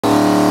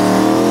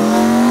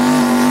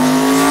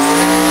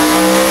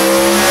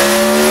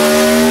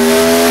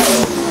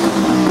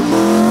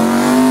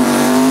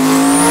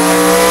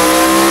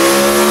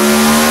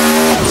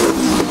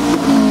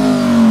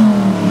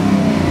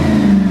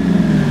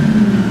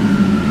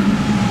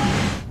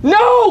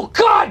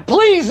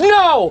please,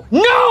 no!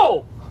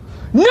 No!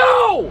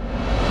 No!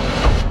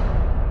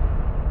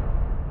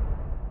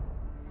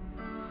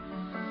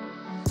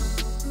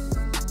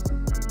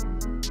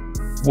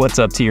 What's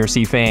up,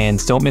 TRC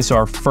fans? Don't miss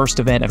our first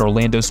event at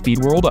Orlando Speed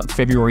World on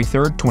February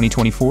 3rd,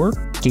 2024.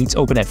 Gates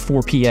open at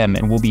 4 p.m.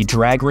 and we'll be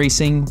drag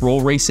racing,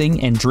 roll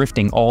racing, and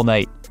drifting all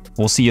night.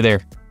 We'll see you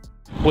there.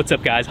 What's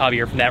up, guys? Javi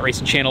here from That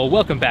Racing Channel.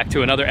 Welcome back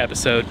to another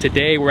episode.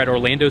 Today we're at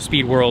Orlando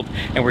Speed World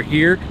and we're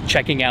here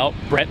checking out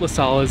Brett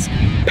LaSala's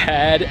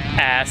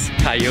badass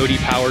Coyote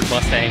powered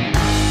Mustang.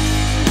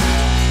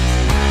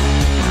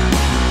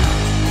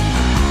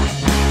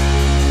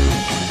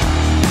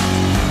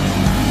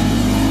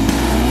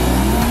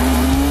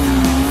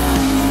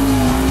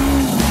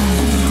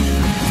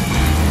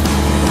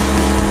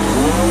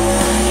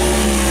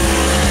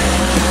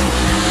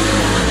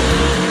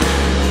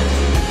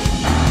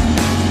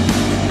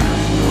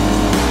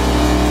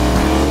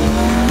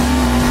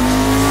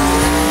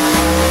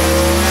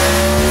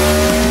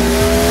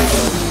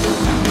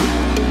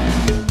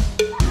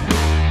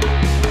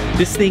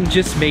 This thing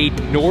just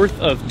made north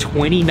of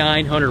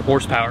 2,900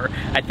 horsepower.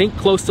 I think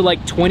close to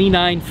like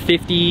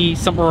 2,950,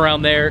 somewhere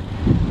around there.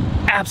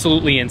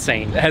 Absolutely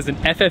insane. It has an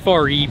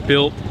FFRE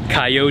built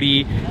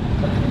Coyote.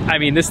 I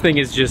mean, this thing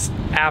is just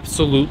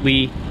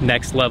absolutely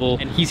next level.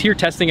 And he's here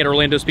testing at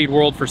Orlando Speed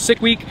World for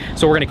Sick Week,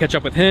 so we're gonna catch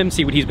up with him,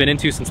 see what he's been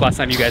into since last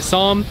time you guys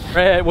saw him.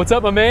 Hey, what's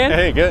up, my man?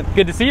 Hey, good.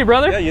 Good to see you,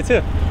 brother. Yeah, you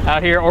too.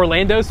 Out here,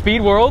 Orlando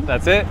Speed World.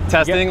 That's it.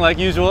 Testing like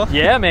usual.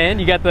 Yeah, man.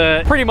 You got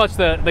pretty much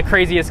the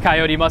craziest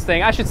Coyote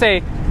Mustang. I should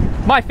say,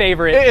 my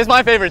favorite. It's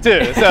my favorite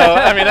too. So,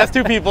 I mean, that's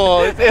two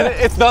people.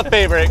 It's the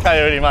favorite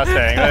Coyote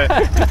Mustang.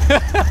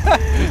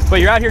 But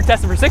you're out here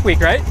testing for Sick Week,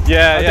 right?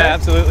 Yeah, okay. Yeah,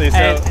 absolutely. So,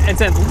 and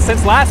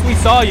since last we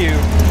saw you,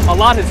 a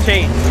lot has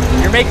changed.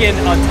 You're making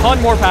a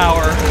ton more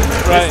power.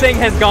 Right. This thing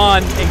has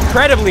gone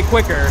incredibly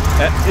quicker.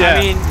 Yeah. I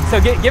mean, so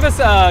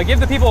give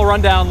the people a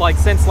rundown, like,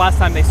 since last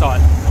time they saw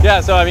it.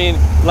 Yeah, so I mean,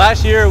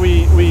 last year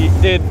we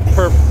did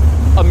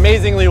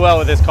amazingly well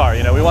with this car.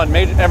 You know, we won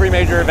every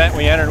major event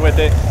we entered with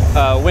it.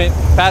 Went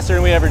faster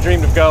than we ever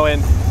dreamed of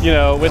going. You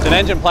know, with an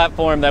engine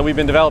platform that we've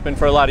been developing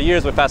for a lot of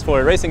years with fast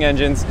forward racing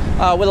engines,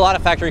 with a lot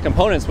of factory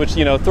components, which,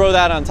 you know, throw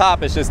that on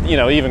top, it's just, you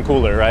know, even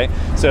cooler, right?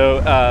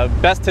 So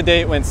best to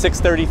date went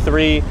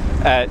 633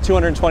 at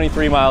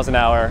 223 miles an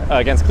hour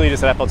against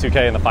Cletus at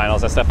FL2K in the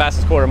finals. That's the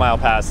fastest quarter mile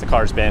pass the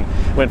car's been.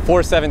 Went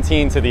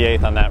 417 to the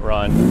 8th on that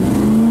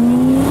run.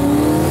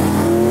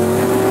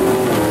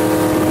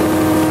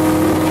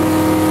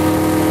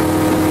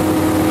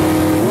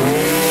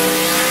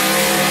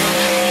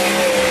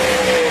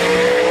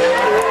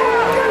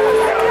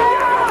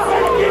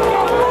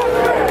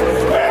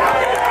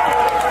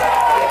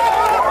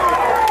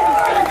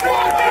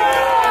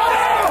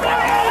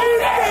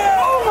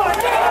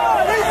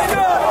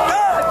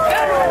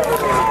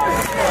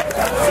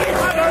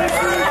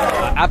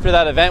 After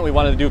that event, we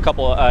wanted to do a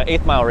couple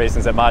 8th mile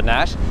races at Mod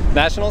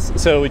Nationals.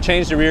 So we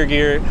changed the rear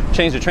gear,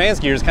 changed the trans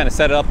gears, kind of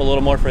set it up a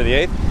little more for the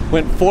 8th.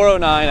 Went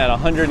 409 at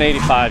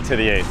 185 to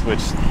the 8th, which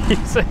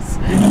Jesus.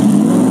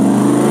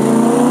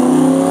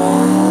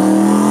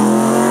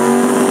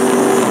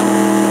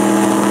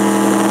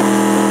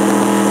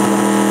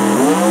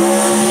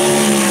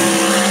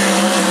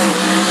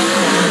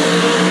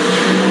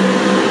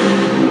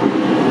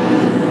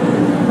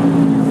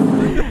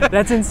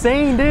 That's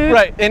insane, dude.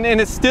 Right, and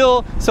it's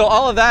still, so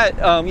all of that,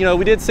 you know,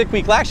 we did Sick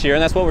Week last year,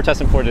 and that's what we're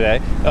testing for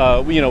today.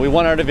 You know, we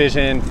won our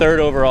division, 3rd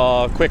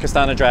overall, quickest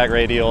on a drag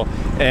radial,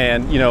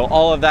 and, you know,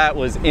 all of that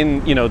was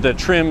in, you know, the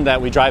trim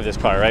that we drive this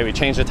car, right? We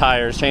changed the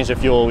tires, changed the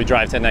fuel, we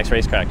drive to the next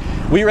racetrack.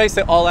 We raced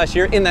it all last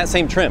year in that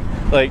same trim.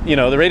 Like, you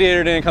know, the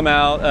radiator didn't come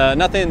out,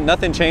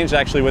 nothing changed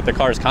actually with the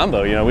car's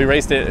combo. You know, we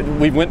raced it,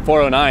 we went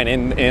 409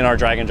 in our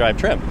drag and drive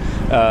trim.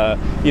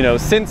 You know,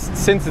 since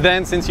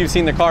then, since you've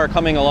seen the car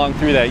coming along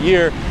through that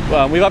year,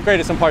 we've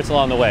upgraded some parts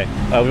along the way.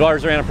 We've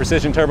always ran a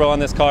precision turbo on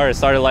this car. It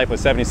started life with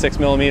 76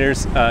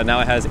 millimeters. Now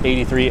it has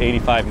 83,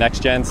 85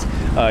 next gens.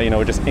 You know,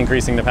 we're just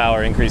increasing the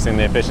power, increasing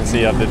the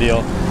efficiency of the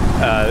deal.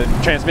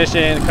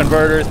 Transmission,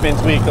 converter's been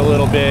tweaked a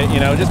little bit, you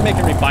know, just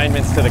making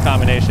refinements to the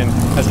combination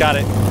has got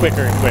it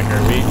quicker and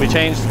quicker. We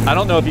changed, I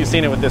don't know if you've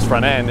seen it with this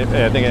front end,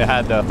 I think it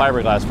had the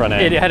fiberglass front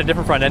end. It had a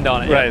different front end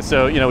on it. Right, yeah.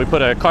 so, you know, we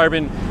put a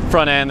carbon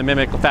front end to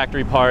mimic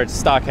factory parts,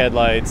 stock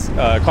headlights,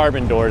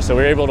 carbon doors, so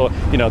we were able to,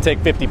 you know, take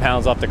 50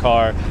 pounds off the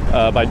car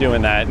by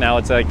doing that. Now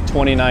it's like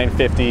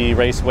 2950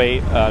 race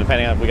weight,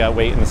 depending on if we got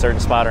weight in a certain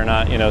spot or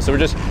not, you know, so we're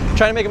just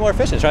trying to make it more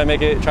efficient, trying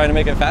to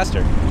make it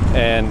faster.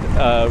 And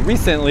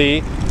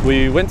recently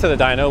we went to the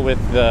dyno with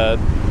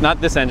not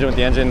this engine, with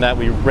the engine that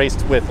we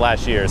raced with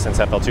last year since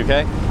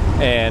FL2K,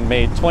 and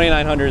made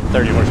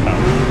 2,930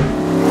 horsepower.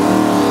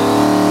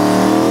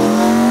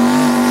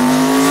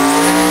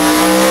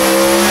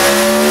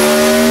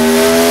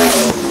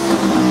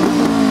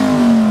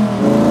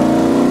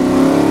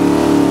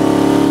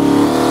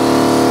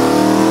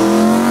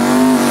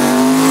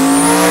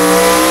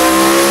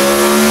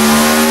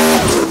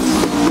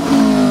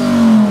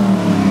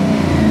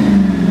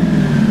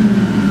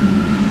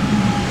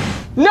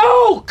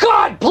 No!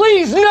 God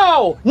please,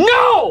 no!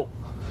 No!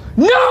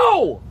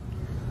 No!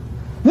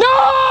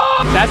 No!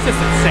 That's just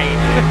insane.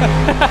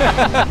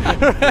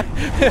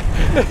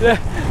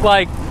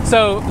 Like,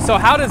 so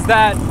how does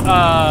that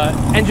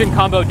engine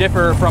combo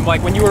differ from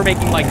like when you were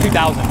making like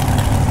 2000?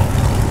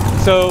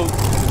 So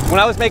when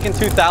I was making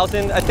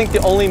 2000, I think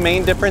the only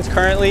main difference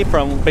currently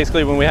from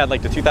basically when we had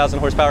like the 2000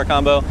 horsepower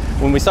combo,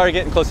 when we started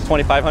getting close to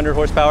 2500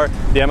 horsepower,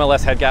 the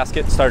MLS head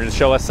gasket started to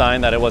show us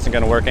sign that it wasn't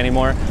going to work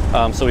anymore.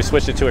 So we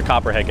switched it to a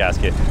copper head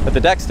gasket. But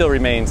the deck still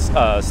remains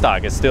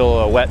stock. It's still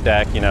a wet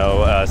deck, you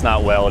know, it's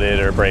not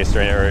welded or braced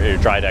or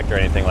dry decked or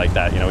anything like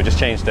that. You know, we just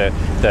changed the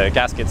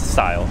gasket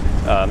style.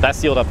 That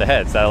sealed up the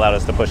heads. That allowed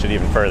us to push it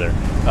even further.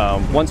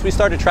 Once we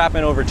started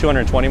trapping over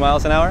 220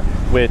 miles an hour,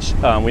 which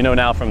we know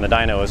now from the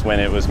dyno is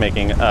when it was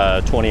making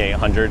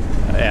 2800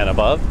 and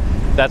above,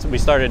 that's when we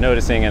started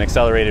noticing an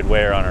accelerated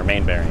wear on our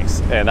main bearings.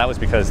 And that was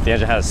because the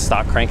engine had a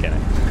stock crank in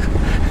it.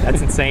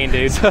 That's insane,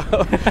 dude. So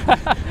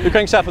the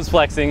crankshaft was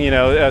flexing, you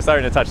know,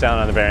 starting to touch down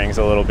on the bearings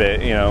a little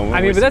bit, you know.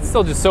 I mean, but that's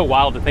still just so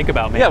wild to think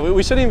about, man. Yeah,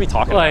 we shouldn't even be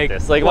talking about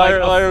this. Like, why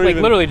are we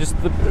even... literally just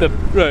the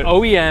right.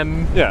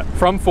 OEM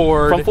from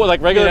Ford. From Ford,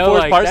 like regular, you know,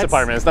 Ford's like parts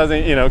department. It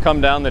doesn't, you know,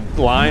 come down the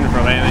line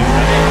from anything.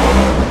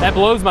 That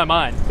blows my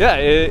mind. Yeah,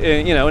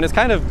 you know, and it's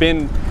kind of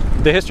been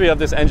the history of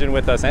this engine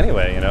with us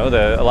anyway. You know,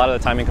 a lot of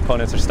the timing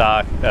components are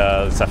stock.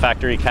 It's a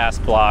factory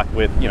cast block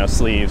with, you know,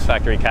 sleeves,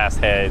 factory cast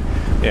head.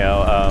 You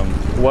know,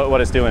 what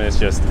it's doing is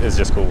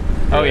just cool.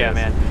 Oh yeah,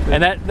 man.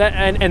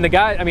 And the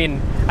guy, I mean,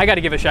 I got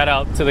to give a shout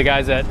out to the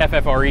guys at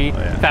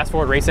FFRE, Fast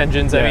Forward Race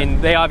Engines. I mean,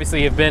 they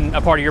obviously have been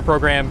a part of your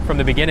program from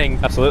the beginning.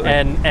 Absolutely.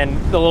 And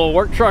the little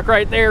work truck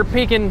right there,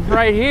 peeking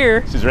right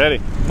here. She's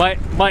ready.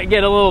 Might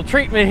get a little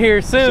treatment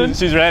here soon.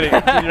 She's ready.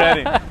 She's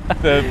ready.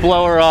 The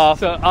blower off.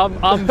 So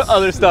I'm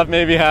other stuff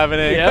may be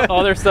happening. Yeah,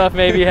 other stuff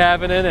may be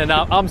happening, and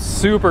I'm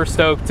super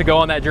stoked to go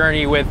on that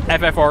journey with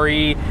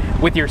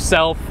FFRE, with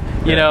yourself.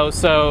 You know,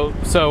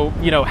 so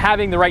you know,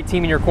 having the right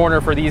team in your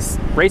corner for these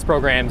race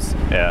programs,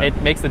 it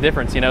makes the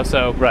difference. You know,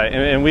 so right,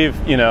 and we've,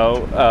 you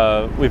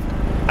know,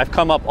 I've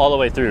come up all the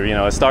way through. You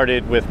know, it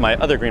started with my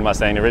other green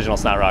Mustang, the original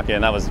Snot Rocket,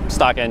 and that was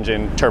stock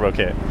engine turbo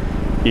kit,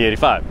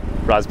 E85.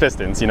 Rods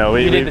pistons, you know.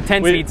 We did the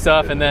 10-speed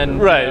stuff, and then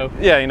right, you know.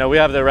 Yeah, you know, we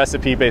have the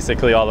recipe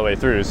basically all the way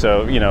through.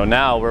 So you know,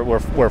 now we're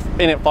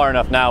in it far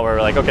enough. Now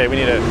we're like, okay, we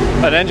need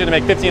an engine to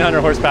make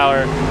 1500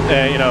 horsepower.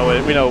 You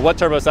know, we know what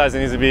turbo size it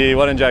needs to be,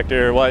 what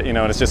injector, what, you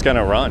know, and it's just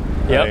gonna run.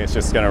 Yeah, it's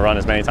just gonna run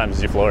as many times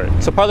as you floor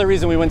it. So part of the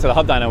reason we went to the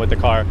hub dyno with the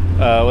car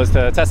was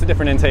to test a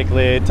different intake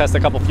lid, test a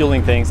couple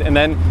fueling things, and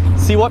then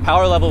see what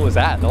power level it was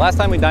at. The last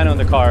time we dynoed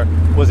the car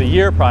was a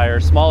year prior,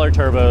 smaller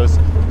turbos.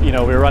 You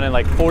know, we were running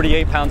like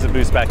 48 pounds of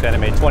boost back then. It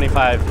made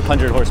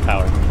 2,500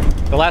 horsepower.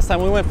 The last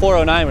time we went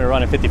 409, we were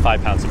running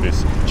 55 pounds of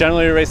boost.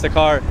 Generally, we race the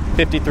car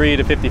 53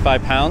 to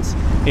 55 pounds,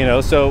 you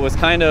know, so it was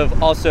kind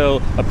of also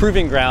a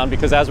proving ground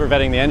because as we're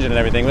vetting the engine and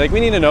everything, like we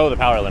need to know the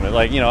power limit.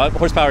 Like, you know,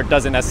 horsepower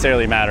doesn't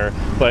necessarily matter,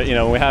 but, you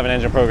know, when we have an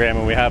engine program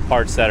and we have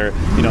parts that are,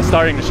 you know,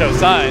 starting to show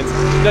signs,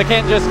 I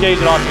can't just gauge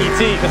it off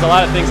ET because a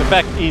lot of things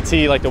affect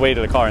ET, like the weight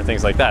of the car and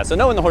things like that. So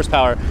knowing the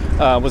horsepower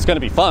was going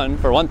to be fun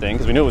for one thing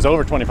because we knew it was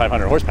over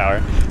 2,500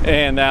 horsepower,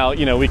 and now,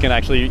 you know, we can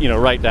actually, you know,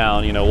 write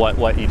down, you know,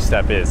 what each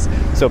step is.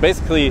 So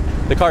basically,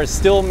 the car is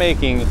still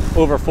making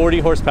over 40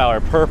 horsepower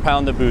per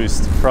pound of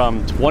boost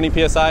from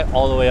 20 psi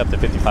all the way up to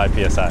 55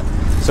 psi.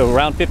 So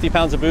around 50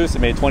 pounds of boost, it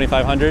made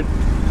 2,500.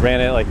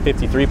 Ran it like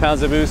 53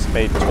 pounds of boost,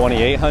 made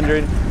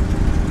 2,800.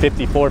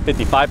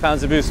 55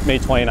 pounds of boost,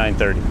 made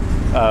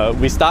 2,930.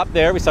 We stopped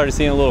there. We started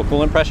seeing a little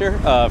coolant pressure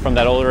from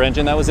that older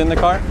engine that was in the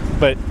car,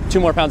 but 2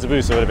 more pounds of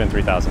boost, it would have been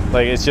 3,000.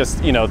 Like, it's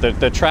just, you know,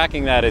 the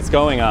tracking that it's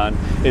going on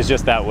is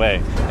just that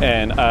way.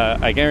 And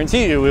I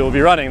guarantee you we will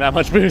be running that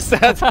much boost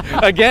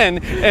again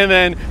and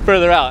then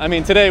further out. I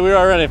mean, today we were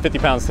running 50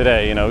 pounds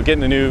today, you know,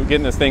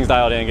 getting this things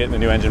dialed in, getting the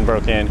new engine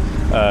broke in,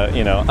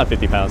 you know, on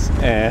 50 pounds.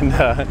 And,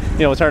 you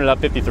know, we'll turn it up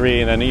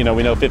 53 and then, you know,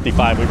 we know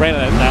 55. We ran it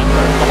at that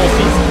for the whole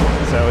season.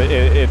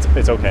 So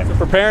it's okay.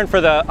 Preparing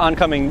for the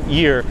oncoming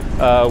year,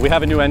 we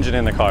have a new engine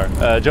in the car.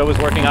 Joe was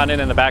working on it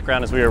in the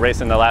background as we were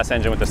racing the last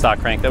engine with the stock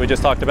crank that we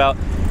just talked about.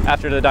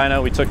 After the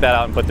dyno, we took that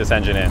out and put this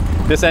engine in.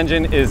 This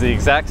engine is the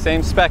exact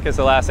same spec as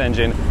the last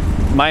engine,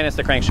 minus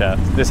the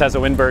crankshaft. This has a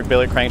Winberg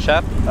billet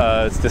crankshaft.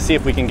 It's to see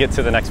if we can get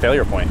to the next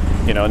failure point.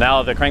 You know,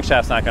 now the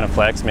crankshaft's not going to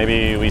flex.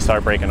 Maybe we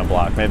start breaking a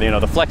block. Maybe, you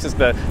know, the flex is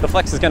going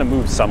to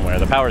move somewhere.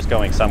 The power's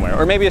going somewhere,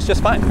 or maybe it's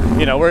just fine.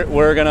 You know,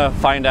 we're going to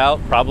find out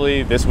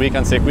probably this week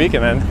on sick week,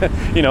 and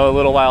then you know, a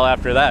little while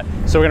after that.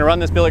 So we're going to run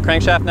this billet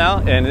crankshaft now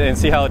and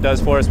see how it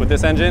does for us with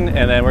this engine,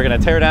 and then we're going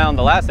to tear down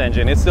the last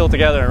engine. It's still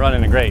together and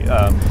running and great.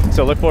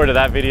 So look forward to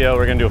that video.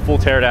 We're going to do a full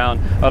tear down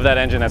of that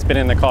engine that's been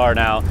in the car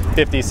now,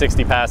 50,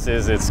 60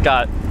 passes. It's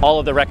got all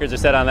of the records are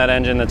set on that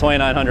engine, the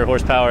 2,900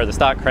 horsepower, the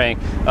stock crank.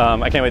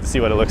 I can't wait to see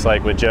what it looks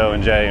like with Joe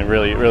and Jay and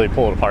really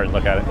pull it apart and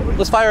look at it.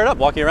 Let's fire it up,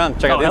 walk you around,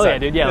 check out the inside. Yeah,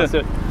 dude. Yeah, let's do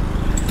it.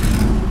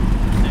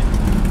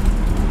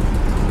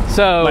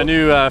 So my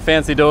new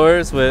fancy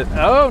doors with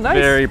nice.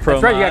 Very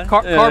pro. That's right. You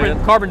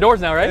got carbon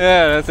doors now, right?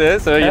 Yeah, that's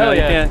it. So you know, you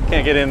yeah.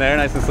 can't get in there,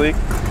 nice and sleek.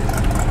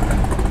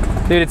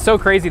 Dude, it's so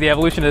crazy the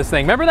evolution of this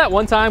thing. Remember that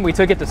one time we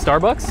took it to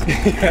Starbucks?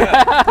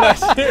 Yeah.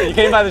 Sure. You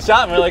came by the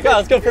shop and we're like, oh,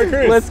 let's go for a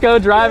cruise. Let's go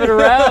drive it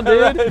around,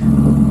 dude.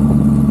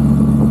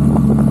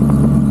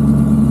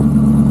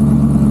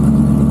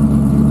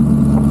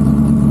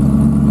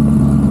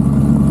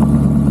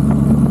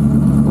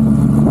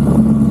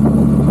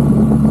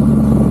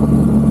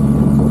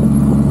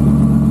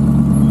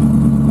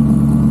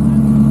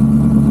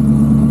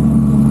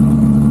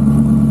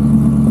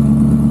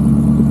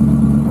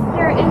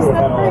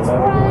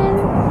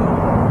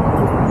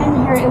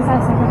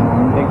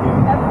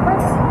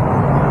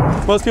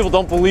 Most people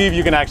don't believe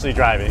you can actually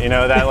drive it, you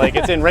know, that like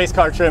it's in race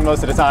car trim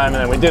most of the time,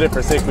 and then we did it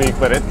for 6 weeks,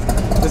 but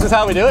this is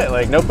how we do it,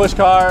 like no push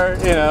car,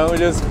 you know, we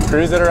just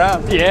cruise it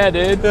around. Yeah,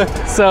 dude.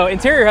 So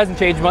interior hasn't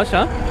changed much,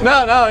 huh?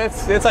 No,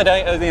 it's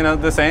you know,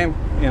 the same,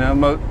 you know,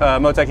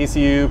 Motec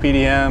ECU,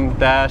 PDM,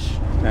 dash,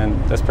 and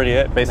that's pretty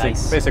it.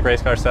 Basic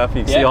race car stuff.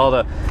 You can see all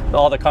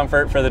the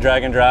comfort for the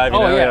drag and drive. You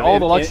know, yeah, all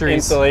the luxuries.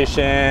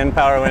 Insulation,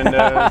 power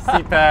windows,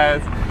 seat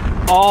pads.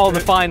 All the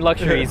fine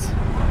luxuries.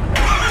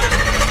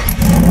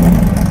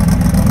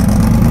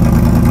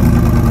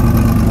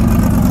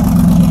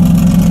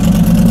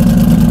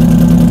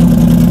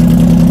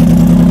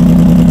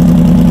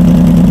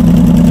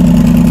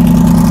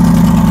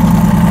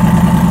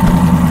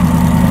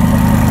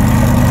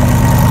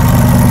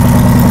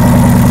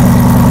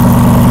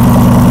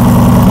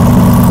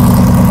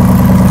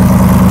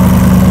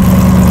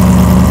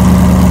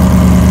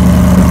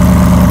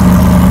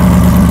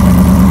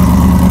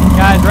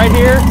 Right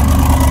here,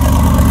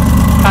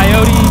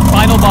 Coyote,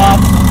 final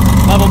boss,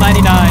 level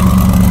 99.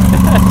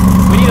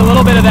 We need a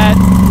little bit of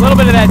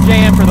that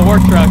jam for the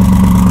work truck.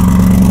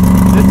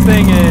 This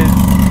thing is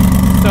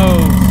so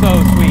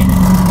sweet.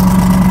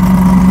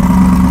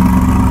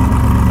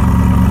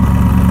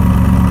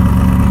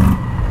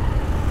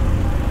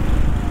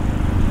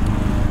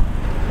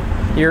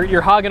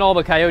 You're hogging all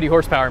the Coyote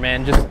horsepower,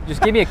 man.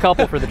 Just give me a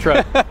couple for the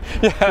truck.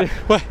 Yeah,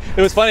 well,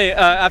 it was funny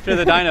after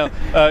the dyno.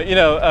 You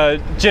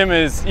know, Jim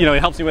is, you know, he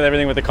helps me with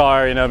everything with the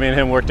car. You know, me and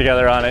him work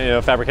together on it. You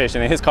know,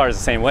 fabrication, and his car is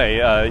the same way.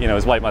 You know,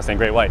 his white Mustang,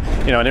 great white.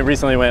 You know, and it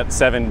recently went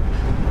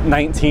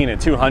 719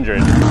 at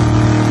 200.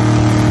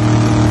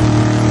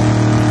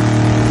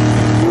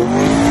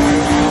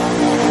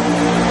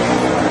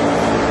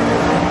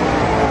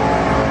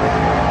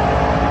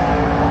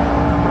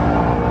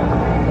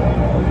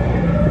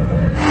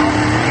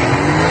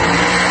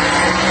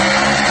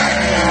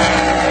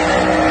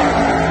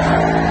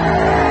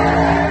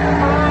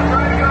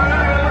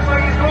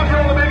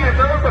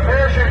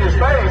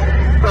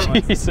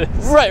 Jesus.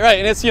 Right,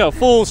 and it's, you know,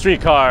 full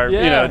street car, you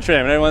know,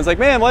 trim, and everyone's like,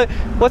 man,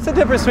 what's the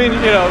difference between,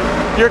 you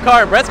know, your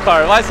car and Brett's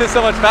car? Why is it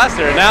so much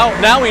faster?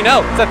 Now we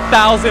know it's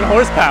 1,000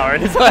 horsepower.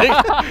 And it's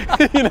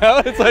like, you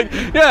know, it's like,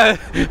 yeah,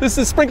 let's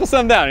just sprinkle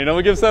some down. You know,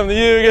 we give some to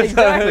you. Give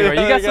exactly. Some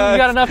to you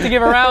got enough to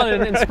give around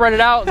and spread it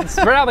out. And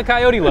spread out the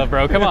Coyote love,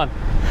 bro. Come on.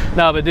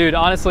 No, but dude,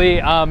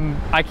 honestly,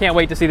 I can't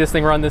wait to see this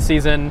thing run this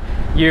season.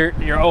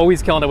 You're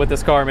always killing it with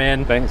this car,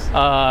 man. Thanks.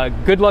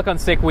 Good luck on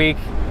Sick Week.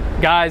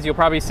 Guys, you'll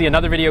probably see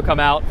another video come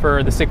out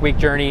for the Sick Week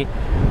journey.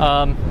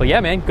 But yeah,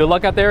 man, good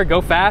luck out there. Go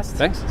fast.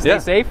 Thanks. Stay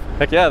safe.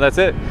 Heck yeah, that's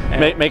it.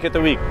 Make it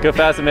the week. Go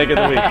fast and make it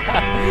the week.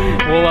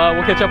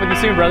 We'll catch up with you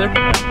soon, brother.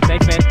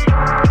 Thanks, man.